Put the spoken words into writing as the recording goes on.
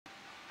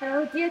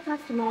Hello dear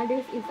customer,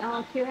 this is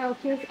our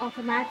QLQ's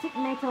automatic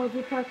metal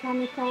zipper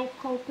chemical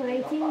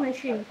calculating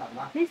machine.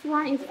 This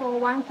one is for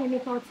one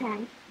chemical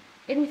tank.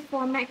 It is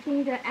for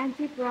making the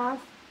anti-brass,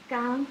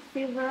 gun,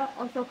 silver,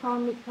 also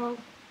called nickel,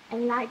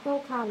 and light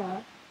gold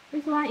color.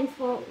 This one is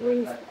for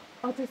with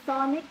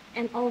ultrasonic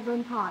and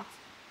oven parts.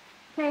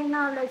 Okay,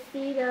 now let's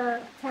see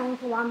the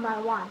tank one by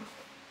one.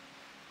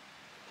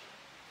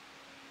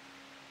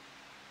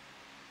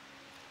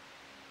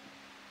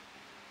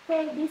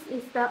 Okay, this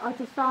is the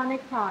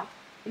ultrasonic part.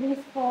 It is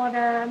for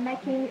the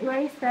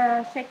raise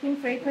the shaking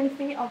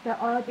frequency of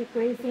the oil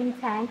degreasing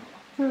tank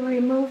to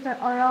remove the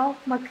oil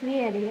more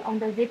clearly on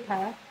the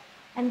zipper.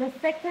 And the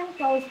second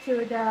goes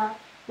to the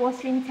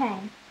washing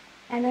tank.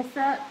 And the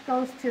third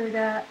goes to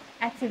the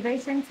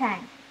activation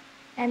tank.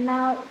 And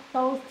now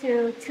goes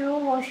to two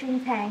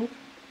washing tanks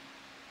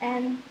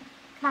and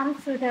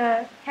comes to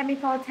the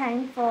chemical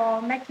tank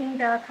for making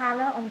the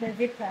color on the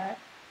zipper,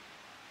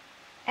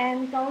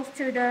 and goes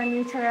to the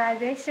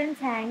neutralization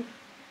tank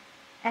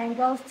and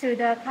goes to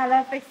the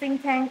color fixing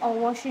tank or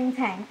washing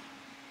tank.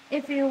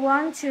 If you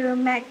want to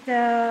make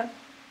the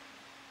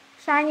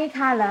shiny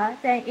color,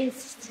 then it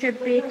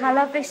should be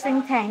color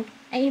fixing tank.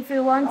 And if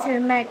you want to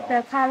make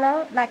the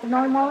color like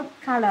normal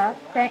color,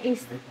 then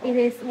it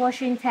is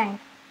washing tank.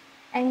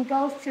 And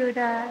goes to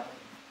the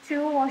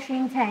two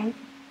washing tank.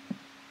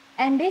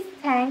 And this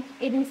tank,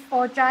 it is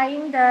for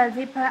drying the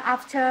zipper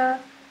after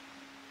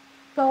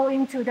go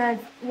into the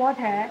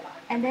water,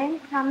 and then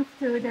comes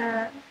to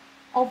the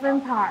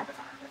oven part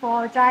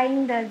for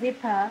drying the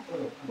zipper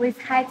with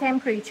high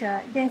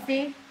temperature. You can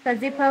see the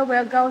zipper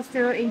will go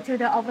through into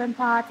the oven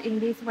part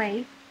in this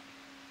way.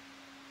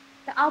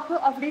 The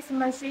output of this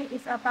machine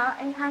is about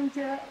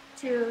 800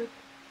 to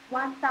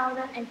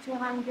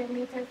 1,200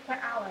 meters per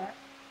hour.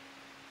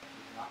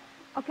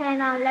 Okay,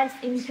 now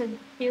let's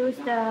introduce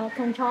the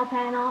control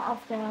panel of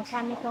the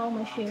chemical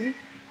machine.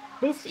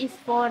 This is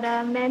for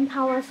the main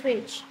power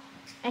switch.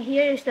 And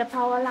here is the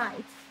power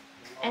light.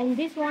 And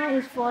this one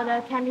is for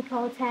the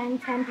chemical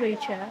tank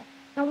temperature.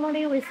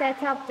 Normally we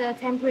set up the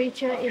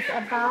temperature is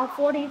about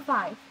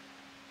 45.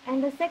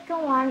 And the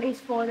second one is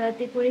for the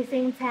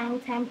degreasing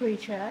tank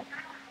temperature.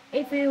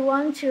 If you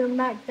want to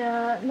make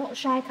the not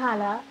shine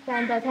color,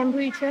 then the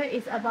temperature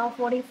is about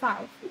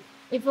 45.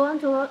 If you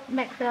want to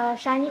make the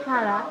shiny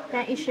color,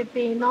 then it should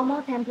be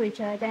normal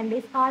temperature, then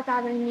this part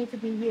doesn't need to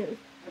be used.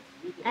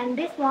 And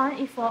this one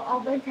is for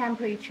oven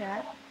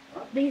temperature.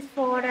 This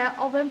for the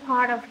oven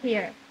part of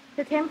here.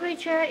 The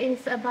temperature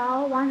is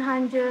about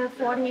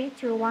 140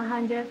 to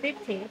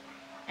 150.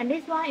 And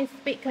this one is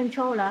speed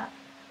controller.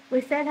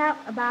 We set up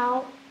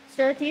about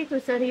 30 to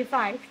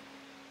 35.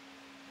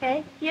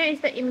 Okay, here is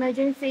the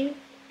emergency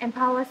and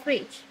power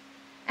switch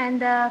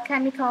and the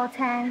chemical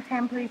tank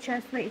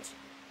temperature switch.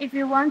 If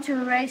you want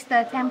to raise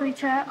the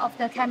temperature of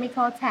the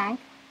chemical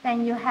tank,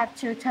 then you have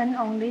to turn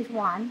on this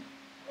one.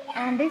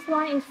 And this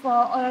one is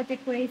for oil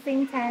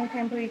degreasing tank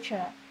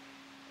temperature.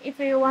 If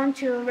you want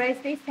to raise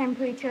this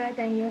temperature,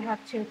 then you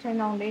have to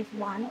turn on this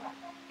one.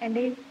 And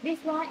this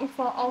one is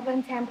for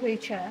oven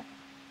temperature.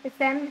 The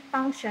same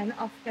function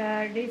of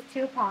these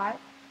two parts.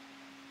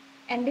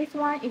 And this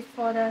one is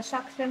for the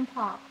suction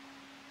part.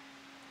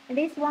 And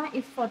this one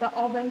is for the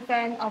oven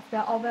fan of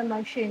the oven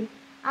machine.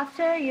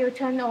 After you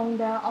turn on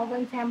the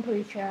oven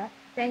temperature,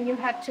 then you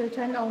have to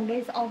turn on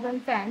this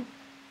oven fan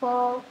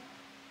for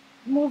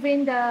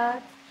moving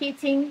the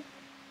heating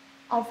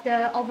of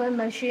the oven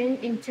machine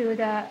into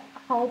the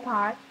whole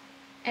part.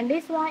 And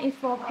this one is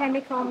for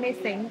chemical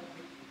mixing.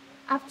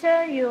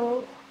 After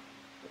you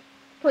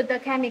put the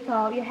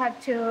chemical, you have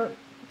to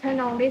turn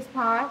on this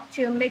part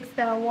to mix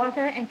the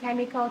water and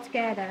chemical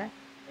together.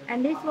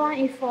 And this one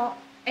is for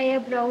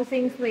air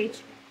blowing switch.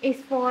 It's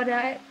for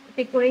the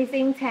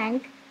degreasing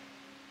tank.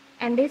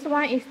 And this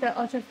one is the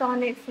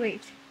ultrasonic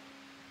switch.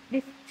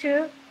 This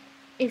two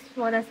is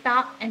for the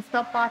start and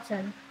stop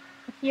button.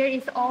 Here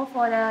is all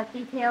for the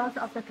details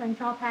of the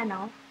control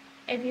panel.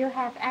 If you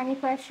have any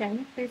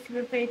questions, please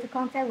feel free to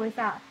contact with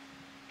us.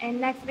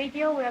 In next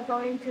video, we are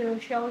going to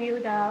show you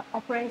the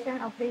operation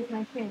of this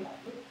machine.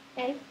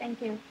 Okay,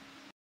 thank you.